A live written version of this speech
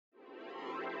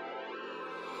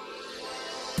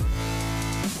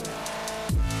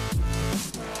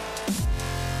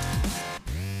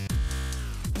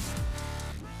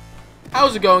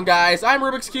How's it going, guys? I'm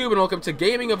Rubik's Cube and welcome to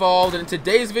Gaming Evolved, and in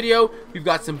today's video we've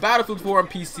got some Battlefield 4 on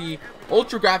PC,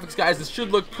 ultra graphics, guys. This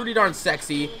should look pretty darn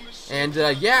sexy, and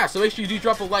yeah, so make sure you do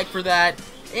drop a like for that,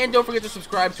 and don't forget to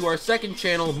subscribe to our second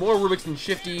channel, more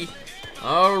Rubix&Shifty.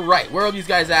 Alright, where are these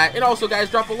guys at? And also,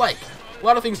 guys, drop a like. A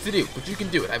lot of things to do, but you can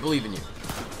do it. I believe in you.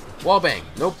 Wall bang.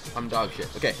 Nope, I'm dog shit.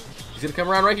 Okay, he's gonna come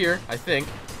around right here, I think.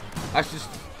 I should just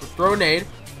throw a nade.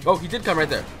 Oh, he did come right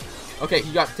there. Okay,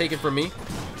 he got taken from me.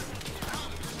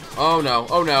 Oh no,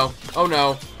 oh no, oh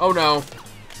no, oh no,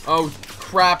 oh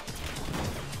crap.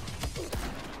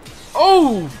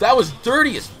 Oh, that was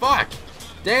dirty as fuck.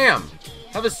 Damn.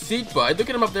 Have a seat, bud. Look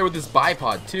at him up there with his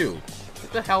bipod too.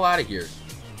 Get the hell out of here.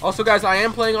 Also, guys, I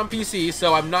am playing on PC,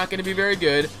 so I'm not going to be very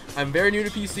good. I'm very new to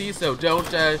PC, so don't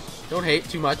hate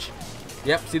too much.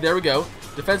 Yep, see, there we go.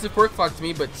 Defensive perk fucked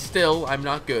me, but still, I'm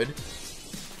not good.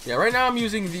 Yeah, right now I'm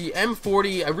using the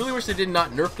M40. I really wish they did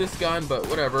not nerf this gun, but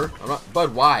whatever. I'm not.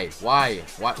 Bud, why? Why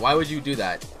would you do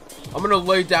that? I'm gonna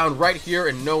lay down right here,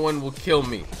 and no one will kill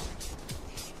me.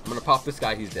 I'm gonna pop this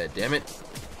guy. He's dead. Damn it.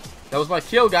 That was my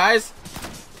kill, guys.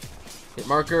 Hit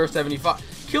marker 75.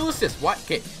 Kill assist. What?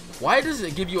 Okay. Why does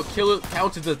it give you a kill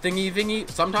count as a thingy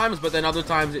sometimes, but then other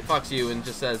times it fucks you and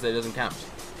just says that it doesn't count?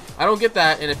 I don't get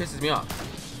that, and it pisses me off.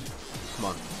 Come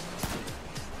on.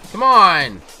 Come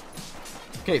on.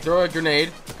 Okay, throw a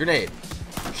grenade. Grenade.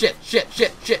 Shit, shit,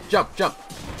 shit, shit. Jump, jump.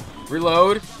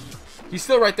 Reload. He's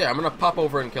still right there. I'm gonna pop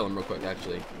over and kill him real quick,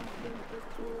 actually.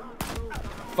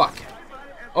 Fuck.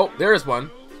 Oh, there is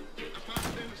one.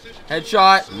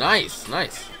 Headshot. Nice,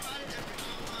 nice.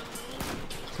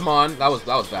 Come on. That was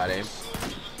bad aim.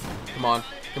 Come on,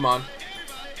 come on.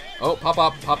 Oh, pop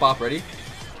up. Ready?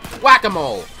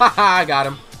 Whack-a-mole. Haha, I got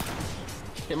him.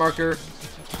 Hit marker.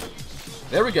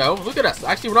 There we go. Look at us.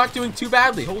 Actually, we're not doing too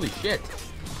badly. Holy shit.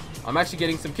 I'm actually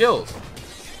getting some kills.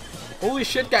 Holy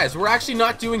shit, guys. We're actually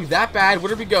not doing that bad.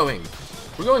 What are we going?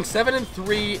 We're going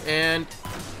 7-3, and...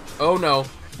 oh, no.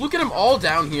 Look at them all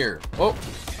down here. Oh.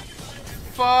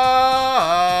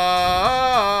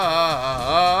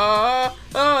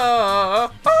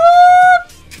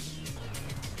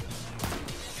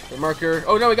 Hit marker.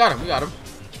 Oh, no, we got him. We got him.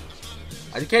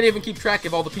 I can't even keep track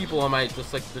of all the people on my...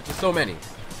 just like, there's just so many.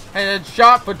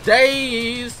 Headshot for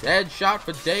days! Headshot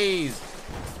for days!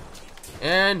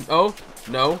 And, oh,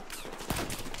 no.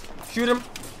 Shoot him.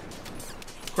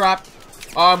 Crap.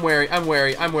 Oh, I'm wary.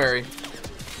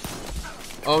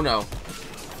 Oh, no.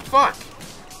 Fuck.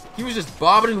 He was just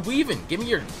bobbing and weaving. Give me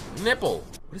your nipple.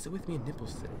 What is it with me and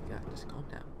nipples today? Yeah, just calm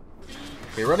down.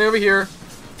 Okay, running over here.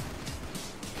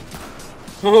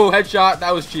 Oh, headshot.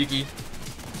 That was cheeky.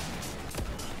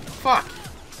 Fuck.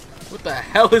 What the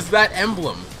hell is that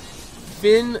emblem?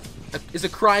 Finn is a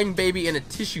crying baby in a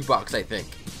tissue box, I think.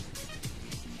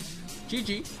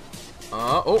 GG.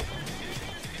 Oh.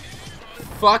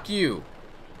 Fuck you.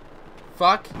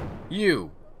 Fuck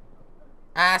you.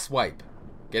 Ass wipe.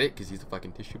 Get it? Because he's a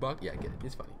fucking tissue box? Yeah, I get it.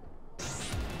 It's funny.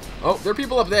 Oh, there are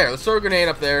people up there. Let's throw a grenade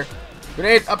up there.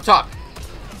 Grenade up top.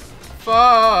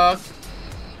 Fuck.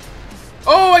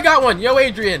 Oh, I got one. Yo,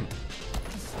 Adrian.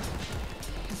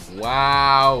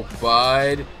 Wow,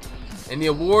 bud. And the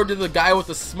award to the guy with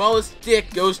the smallest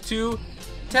dick goes to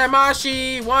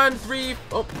Tamashi 13.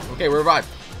 Oh, okay, we're revived.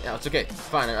 Yeah, it's okay. It's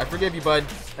fine. I forgive you, bud.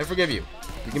 I forgive you.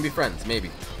 We can be friends, maybe.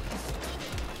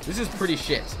 This is pretty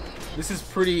shit. This is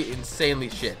pretty insanely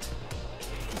shit.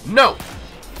 No!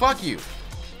 Fuck you.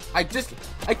 I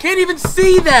can't even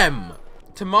see them!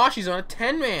 Tamashi's on a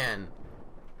 10-man.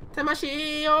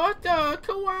 Tamashi, oh,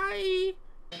 kawaii.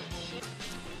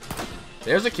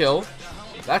 There's a kill.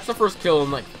 That's the first kill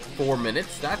in like 4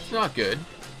 minutes. That's not good.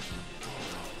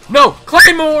 No!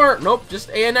 Claymore! Nope, just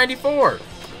AN-94.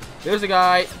 There's a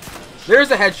guy.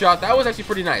 There's a headshot. That was actually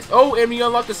pretty nice. Oh, and we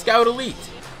unlocked the Scout Elite.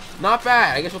 Not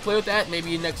bad. I guess we'll play with that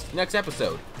maybe next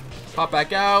episode. Pop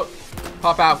back out.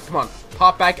 Pop out. Come on.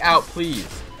 Pop back out, please.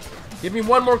 Give me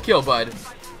one more kill, bud.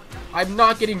 I'm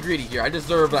not getting greedy here. I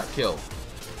deserve that kill.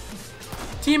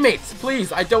 Teammates,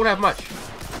 please. I don't have much.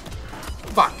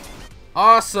 Fuck.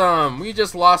 Awesome. We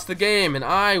just lost the game, and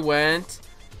I went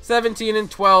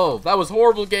 17-12. That was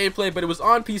horrible gameplay, but it was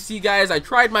on PC, guys. I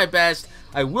tried my best.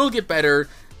 I will get better.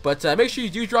 But make sure you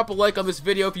do drop a like on this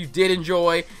video if you did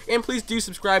enjoy. And please do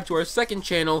subscribe to our second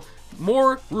channel,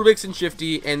 more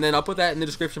Rubix&Shifty. And then I'll put that in the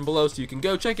description below so you can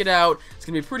go check it out. It's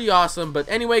going to be pretty awesome. But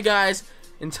anyway, guys,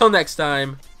 until next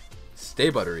time, stay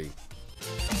buttery.